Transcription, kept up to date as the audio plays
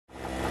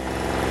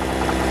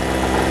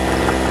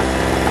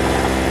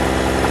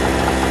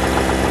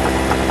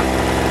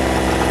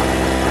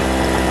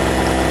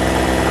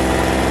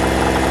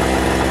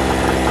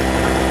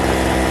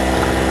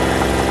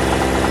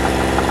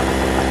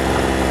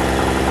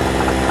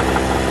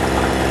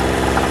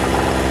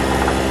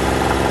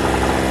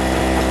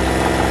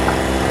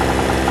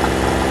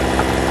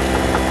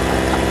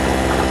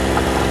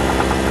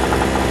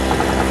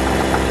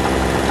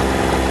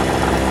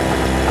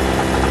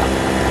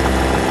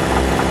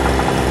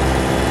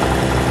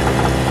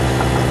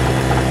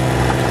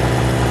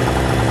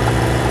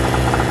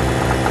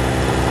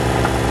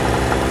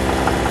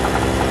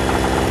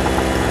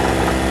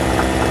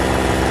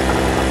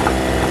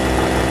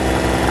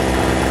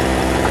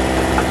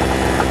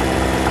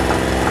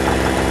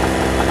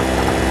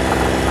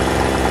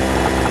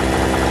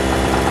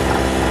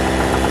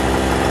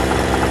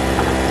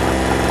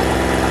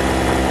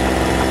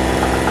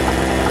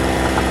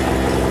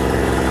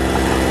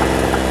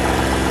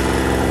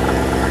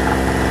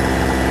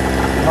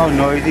how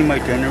noisy my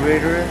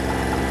generator is?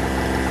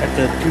 It's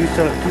a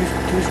two-stroke.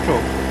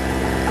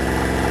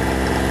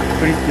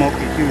 Pretty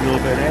smoky too, a little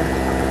bit, eh?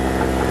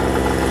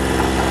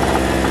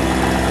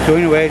 So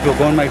anyways, we'll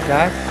go in my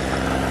shack.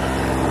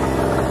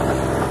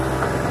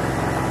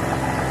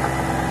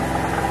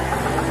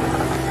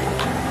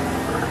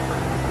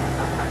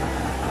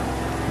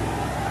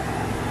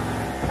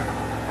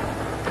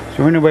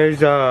 So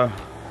anyways, I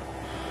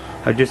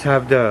just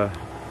have a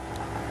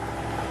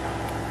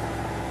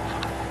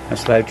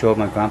slideshow of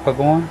my grandpa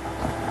going.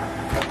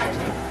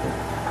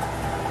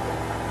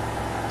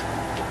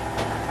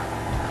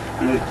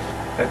 And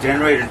the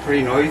generator is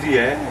pretty noisy,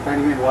 eh? I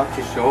can't even watch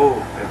the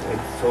show.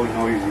 It's so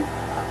noisy.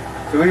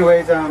 So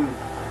anyways,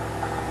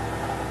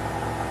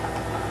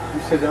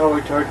 this is how I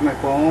charge my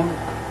phone,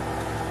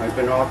 my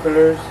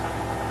binoculars,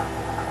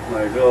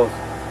 my little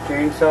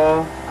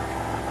chainsaw,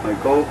 my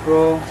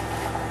GoPro,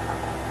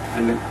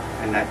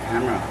 and that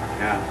camera.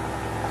 Yeah.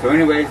 So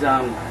anyways,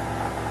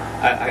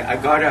 I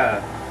got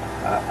a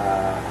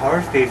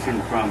power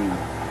station from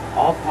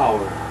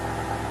Allpowers.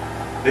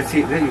 Let's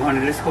see.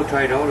 Let's go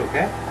try it out,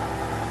 okay?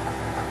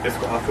 Let's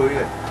go. I'll show you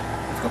it.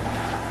 Let's go.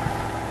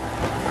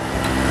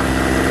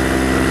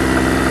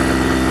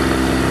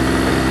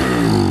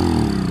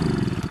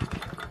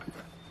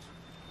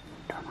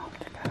 Turn off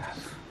the gas.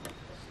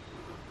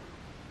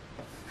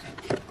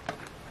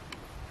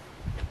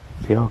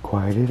 See how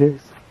quiet it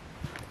is?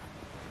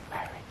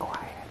 Very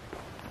quiet.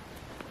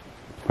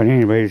 But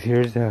anyways,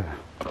 here's the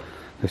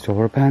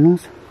solar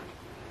panels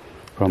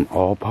from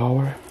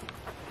Allpowers.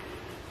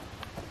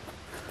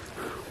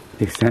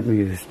 They sent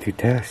me this to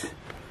test.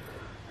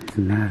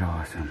 Isn't that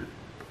awesome?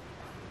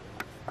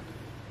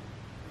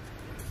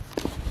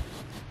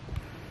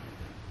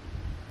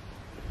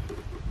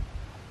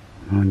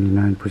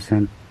 Only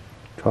 9%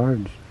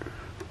 charge.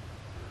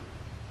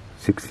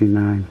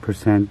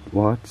 69%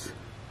 watts.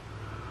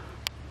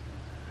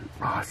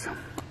 Awesome.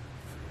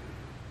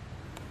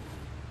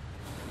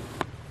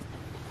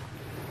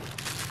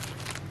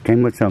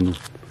 Came with some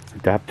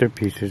adapter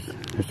pieces,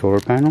 the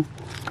solar panel.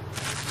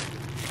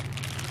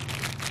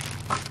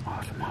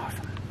 Awesome,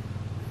 awesome.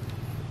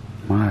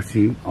 Wow,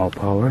 see,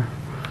 Allpowers.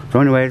 So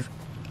anyways,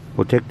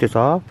 we'll take this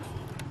off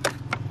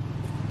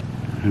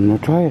and we'll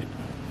try it.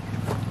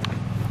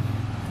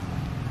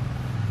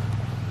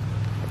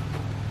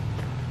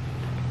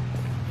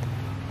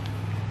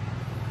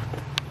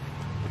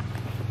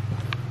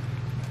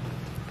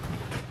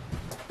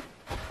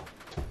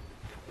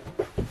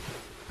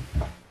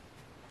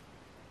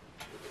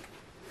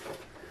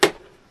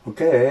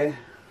 Okay,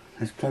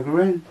 let's plug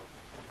her in.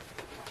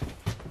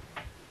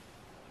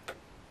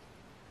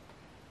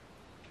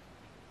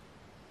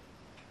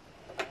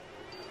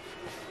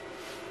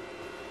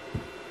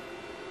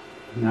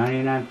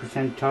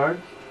 %charge.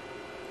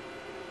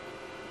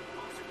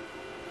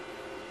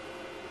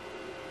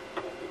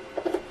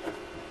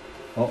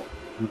 Oh,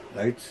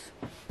 lights.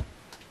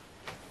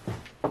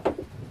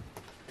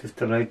 Just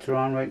the lights are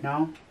on right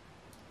now.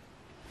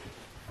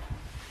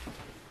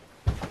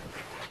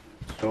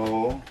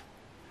 So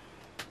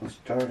we'll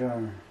start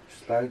our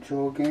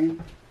slideshow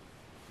again.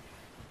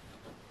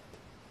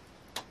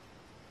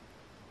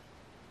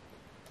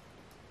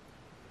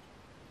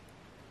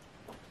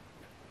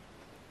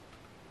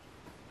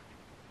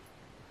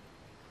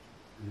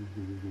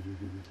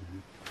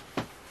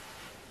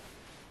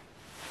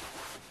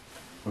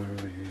 Where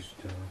is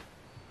the...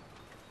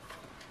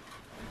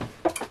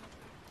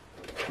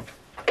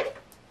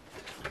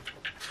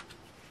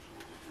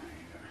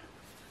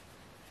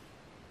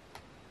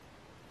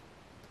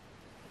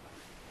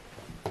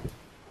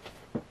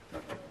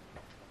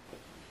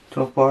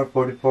 So far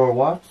 44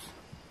 watts.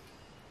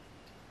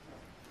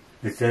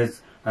 It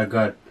says I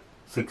got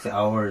 6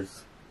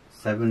 hours,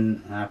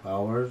 7.5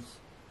 hours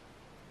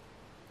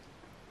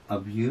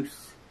of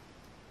use.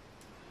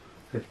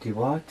 50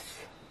 watts.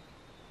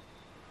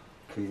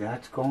 Okay,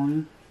 that's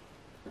going.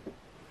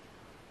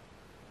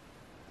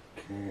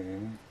 Okay.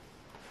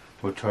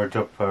 We'll charge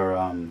up our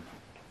I'll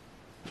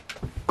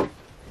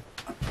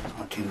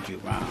change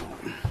you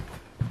around.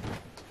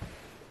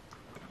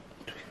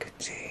 So you can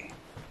see.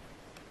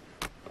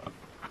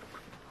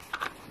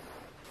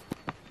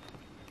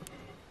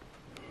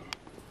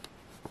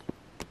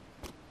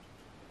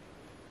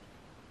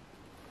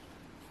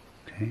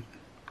 Okay.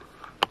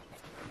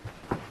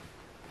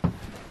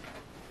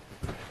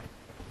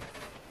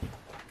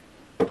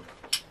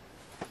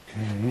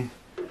 Okay.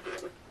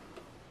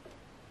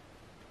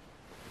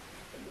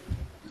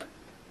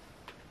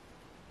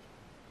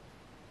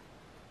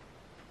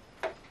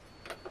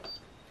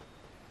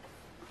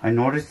 I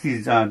noticed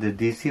these the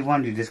DC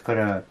one, you just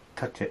gotta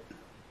touch it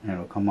and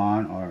it'll come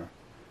on or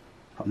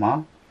come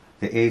off.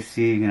 The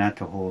AC, you're gonna have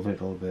to hold it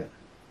a little bit.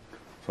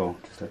 So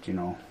just let you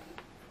know.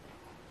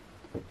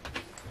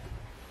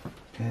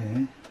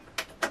 Okay.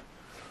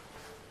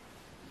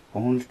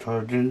 Phone's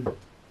charging.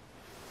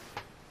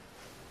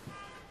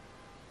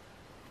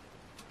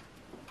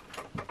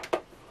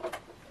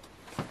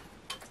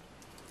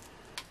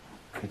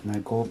 Get my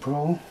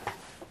GoPro.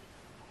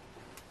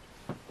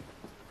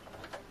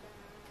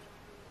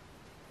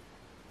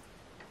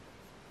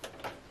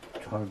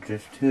 charge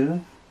this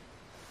too.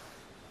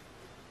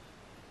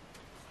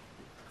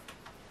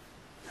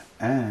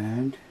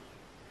 And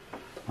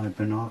my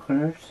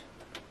binoculars.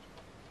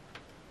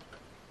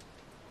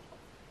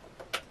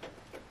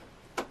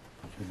 So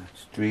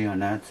that's 3 on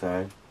that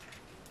side.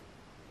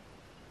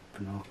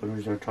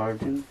 Binoculars are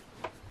charging.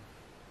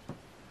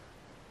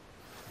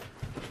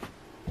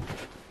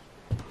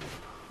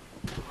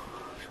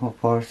 So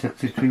far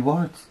 63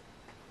 watts.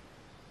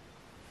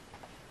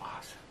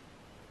 Awesome.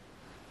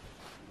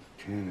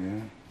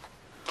 Okay.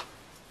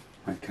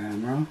 My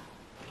camera.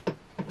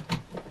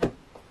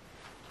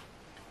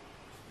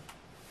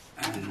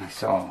 And my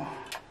saw.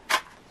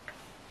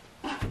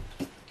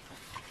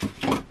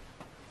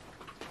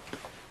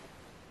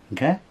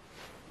 Okay?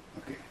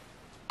 Okay.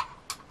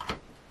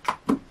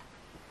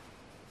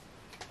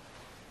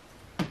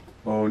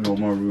 Oh, no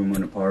more room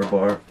on the power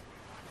bar.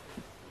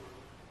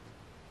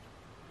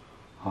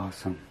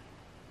 Awesome.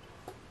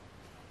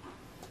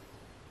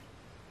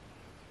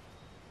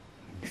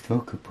 You still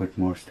could put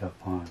more stuff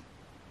on.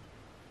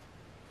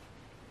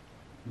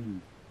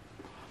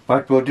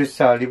 But we'll just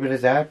leave it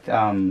as that.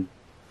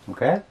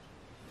 Okay?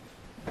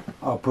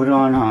 I'll put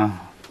on,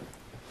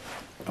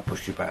 I'll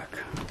push you back.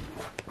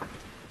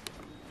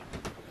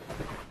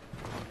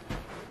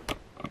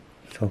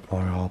 So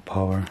far, all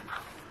power.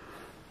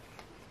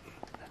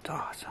 That's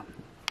awesome.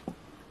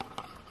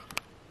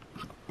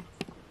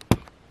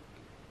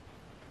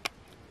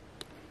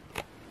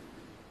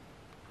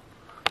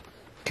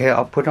 Okay,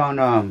 I'll put on,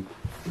 I'll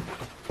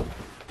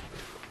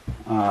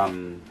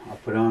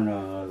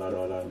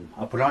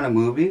put on a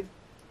movie,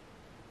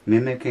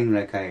 mimicking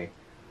like I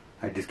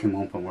just came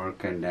home from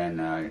work, and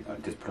then I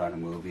just put on a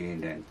movie,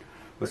 and then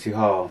we'll see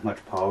how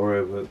much power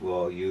it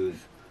will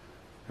use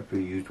if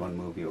we use one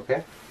movie.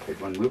 Okay, take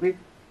one movie.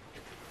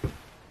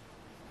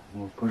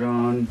 We'll put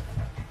on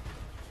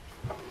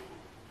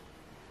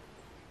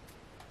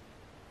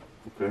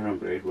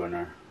Blade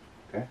Runner.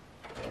 Okay.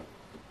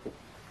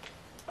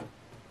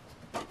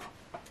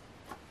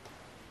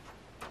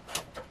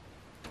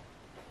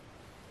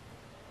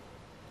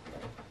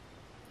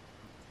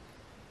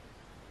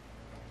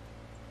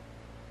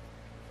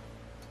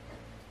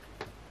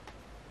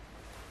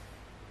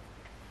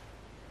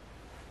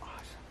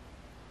 Awesome.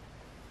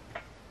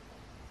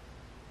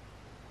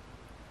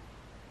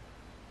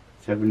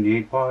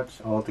 78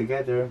 watts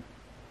altogether.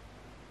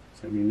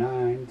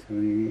 79,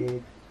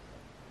 78.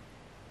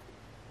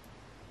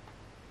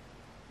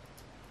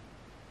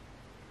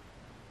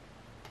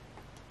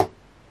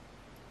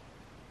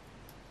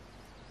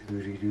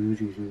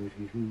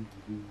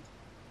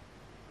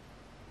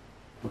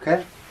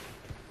 Okay,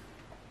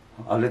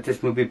 I'll let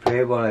this movie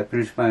play while I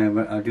finish my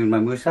doing my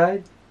moose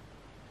side.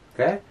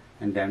 Okay,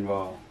 and then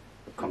we'll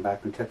come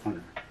back and check on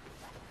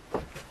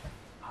her.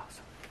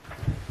 Awesome.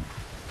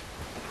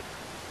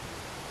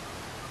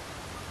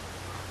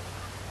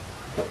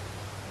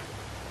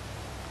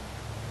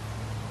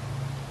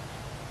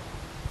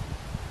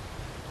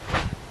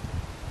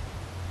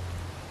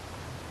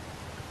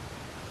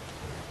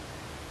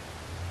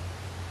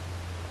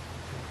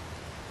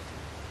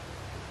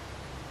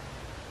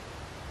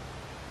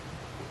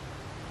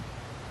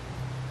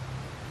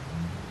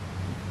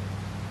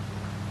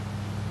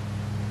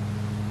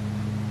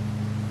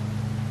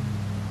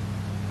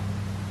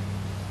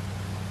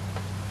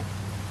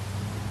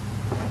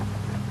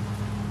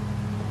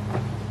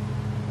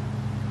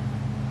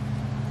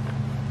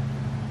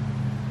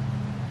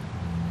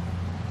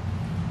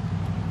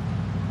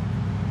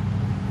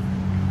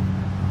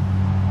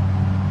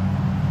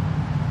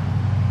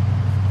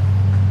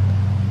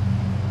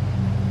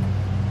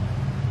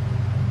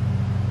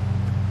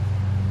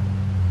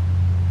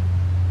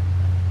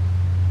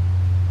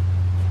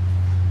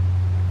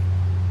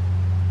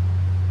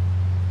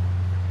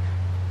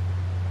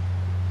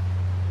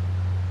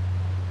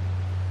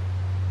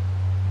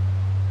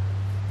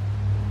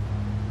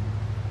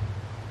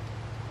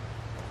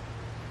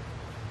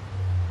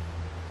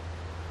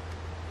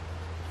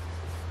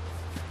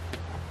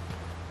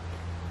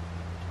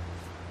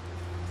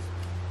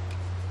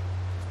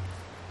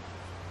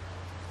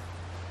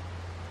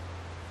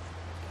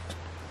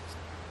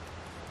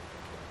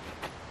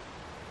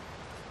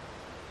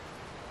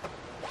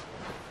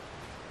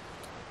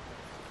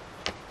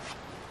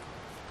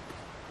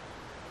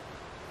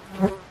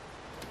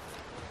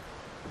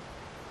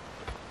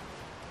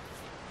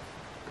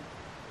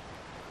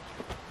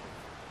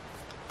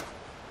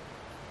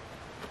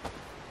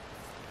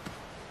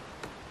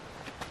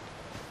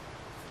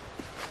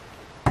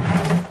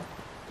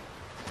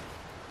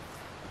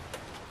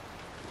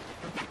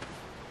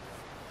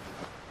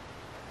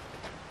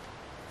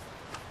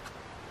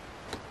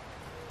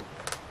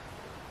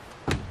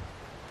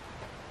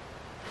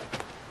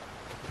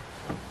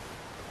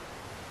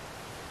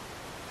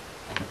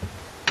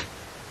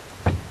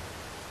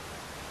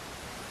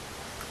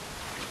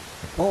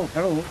 Oh,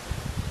 hello.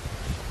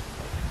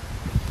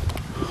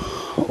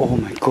 Oh,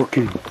 my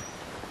cooking.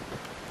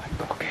 My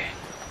cooking.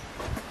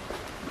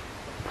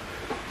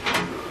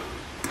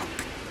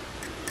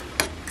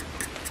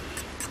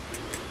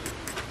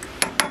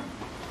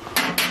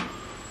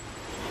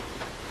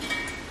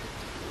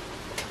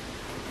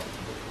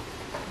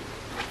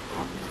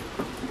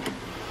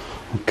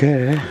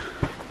 Okay,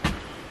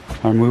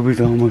 our movie's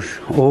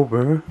almost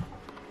over.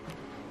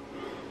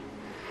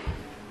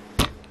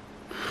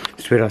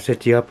 Just wait, I'll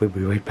set you up. We'll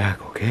be right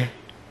back, okay?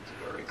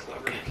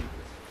 Okay.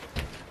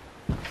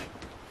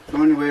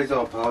 So anyways,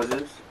 I'll pause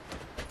this.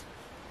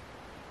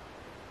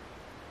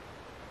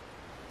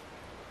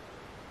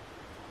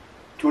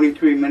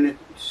 23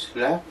 minutes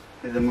left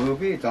of the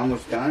movie. It's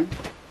almost done.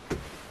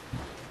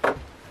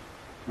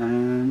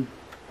 And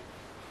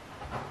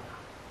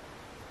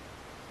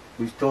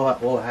we still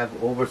will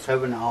have over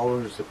 7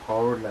 hours of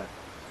power left.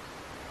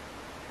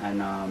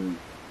 And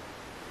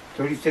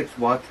 36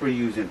 watts we're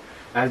using.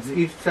 As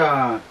each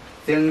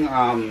thing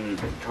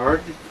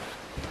charged,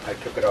 I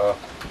took it off.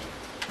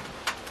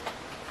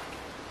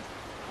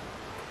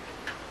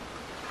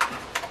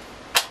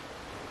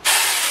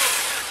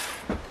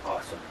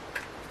 Awesome.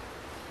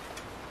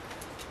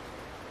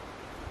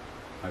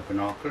 My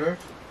binoculars.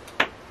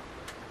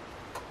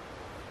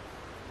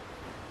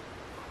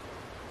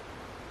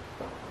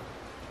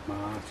 My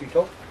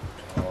seatbelt,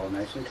 all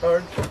nice and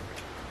charged.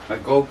 My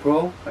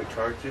GoPro, I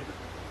charged it.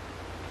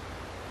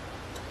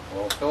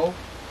 Also.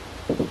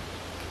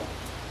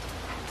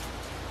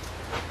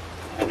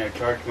 And I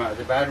charged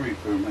the battery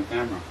for my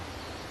camera.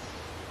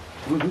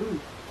 Woohoo!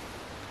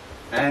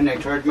 And I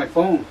charged my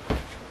phone.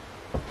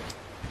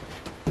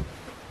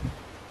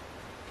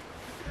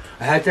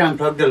 I had to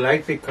unplug the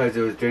light because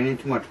it was draining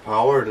too much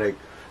power. Like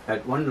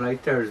that one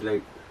light there is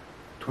like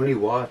 20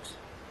 watts.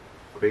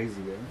 Crazy,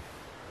 right?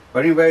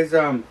 But anyways,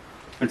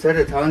 instead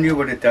of telling you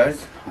what it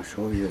does, I'll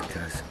show you what it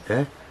does,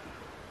 okay?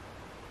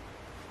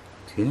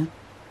 See?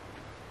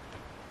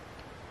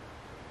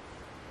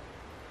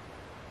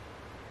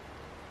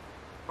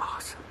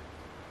 Awesome.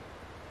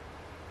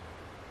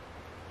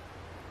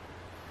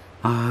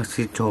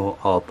 Masito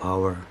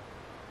Allpower.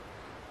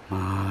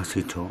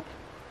 Masito.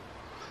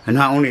 And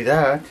not only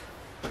that,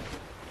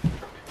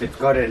 it's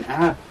got an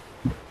app.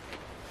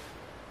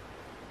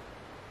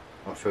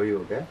 I'll show you,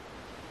 okay?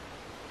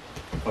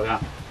 Oh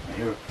yeah,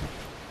 here.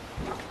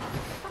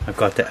 I've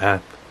got the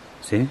app.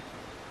 See?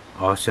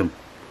 Awesome.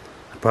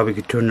 I probably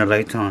could turn the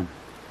lights on.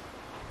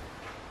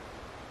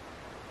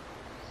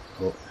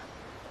 Oh.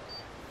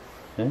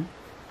 Yeah?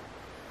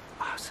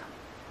 Awesome.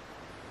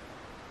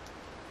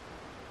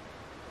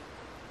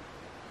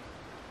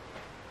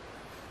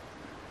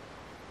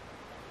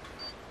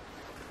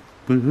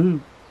 Woohoo!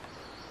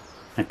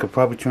 I could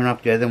probably turn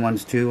off the other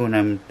ones too when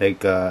I'm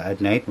like at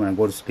night when I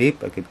go to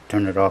sleep. I could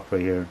turn it off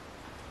right here.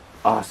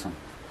 Awesome.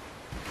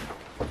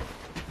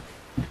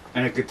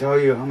 And I could tell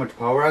you how much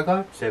power I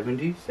got.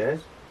 70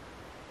 says.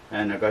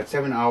 And I got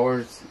 7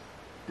 hours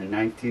and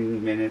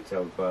 19 minutes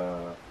of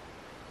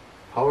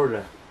power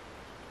left.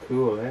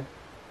 Cool, eh?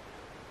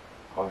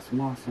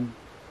 Awesome, awesome.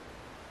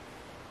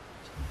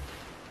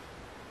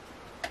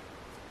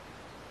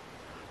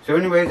 So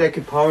anyways, I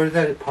could power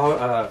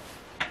that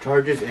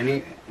charges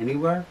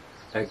anywhere,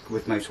 like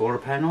with my solar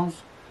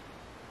panels,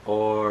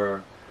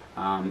 or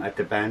at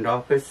the band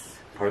office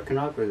parking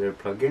lot where they're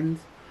plug-ins,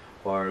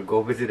 or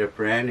go visit a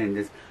friend and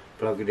just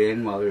plug it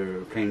in while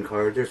they're playing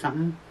cards or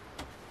something.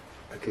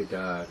 I could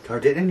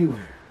charge it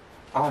anywhere.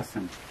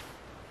 Awesome.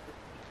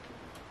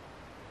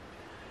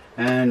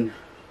 And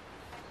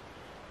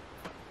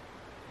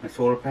my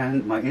solar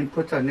panel, my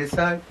inputs on this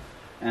side,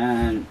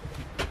 and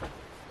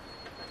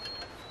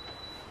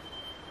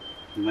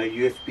my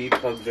USB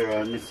plugs are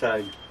on this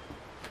side.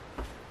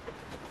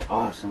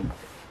 Awesome.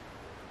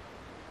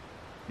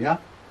 Yeah,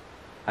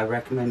 I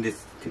recommend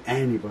this to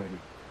anybody.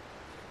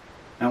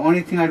 The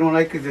only thing I don't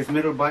like is this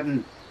middle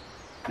button.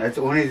 That's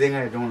the only thing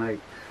I don't like.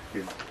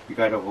 Is you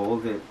gotta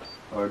hold it,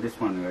 or this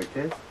one like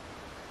this.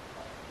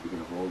 You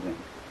gotta hold it.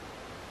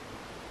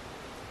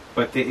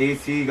 But the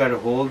AC, you gotta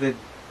hold it,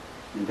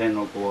 and then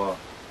it'll go off.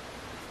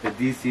 The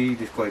DC,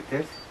 just go like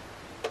this.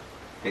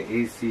 The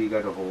AC, you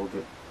gotta hold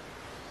it.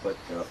 But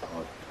I'll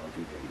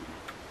do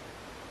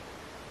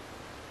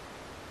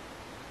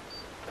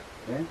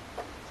that. Okay.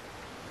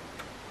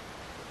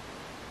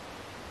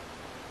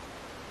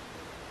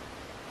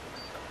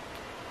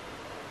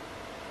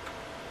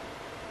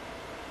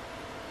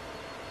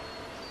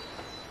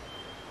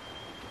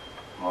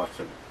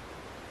 Awesome.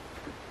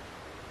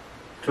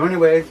 So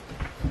anyways,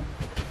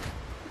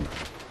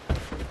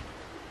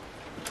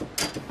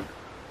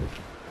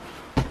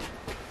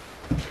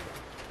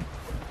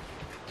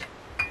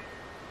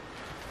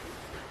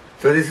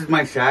 so this is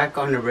my shack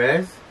on the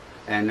res,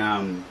 and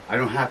I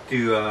don't have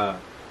to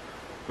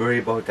worry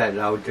about that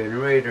loud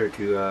generator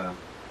to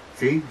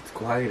see, it's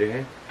quiet,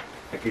 eh?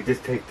 I could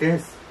just take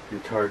this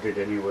and charge it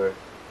anywhere,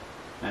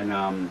 and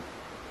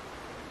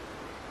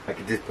I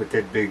could just put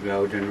that big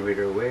loud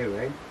generator away,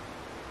 right?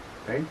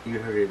 Right? You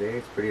heard it, eh?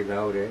 It's pretty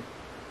loud, eh?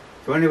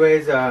 So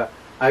anyways,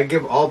 I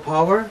give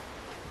Allpower,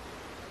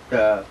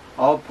 the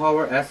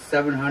Allpower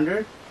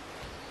S700,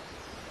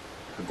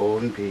 a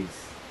golden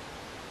piece.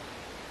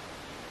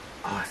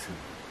 Awesome.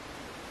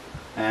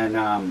 And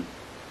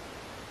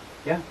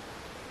yeah.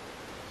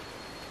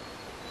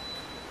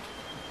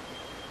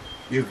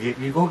 You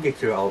go get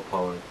your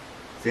Allpower.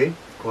 See?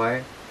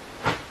 Quiet.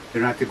 You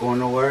don't have to go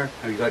nowhere.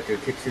 You got your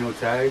kitchen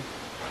outside.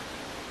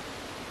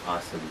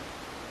 Awesome.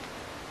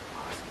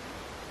 Awesome.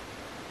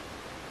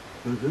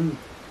 Woohoo.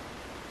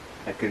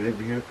 I could live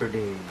here for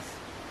days.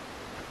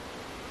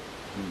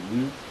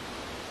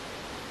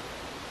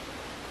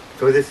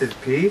 So this is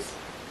peace.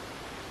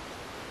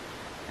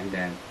 And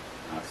then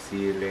I'll see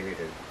you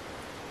later.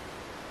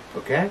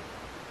 Okay?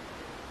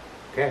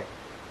 Okay.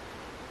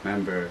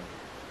 Remember,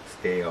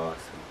 stay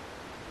awesome.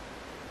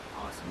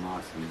 Awesome,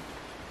 awesome.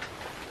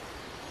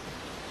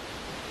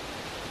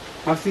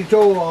 I'll see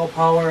Joe, all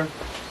power.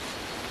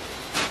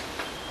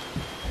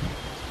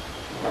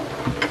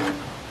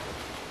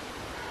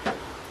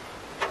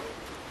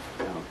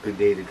 Good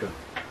day to go.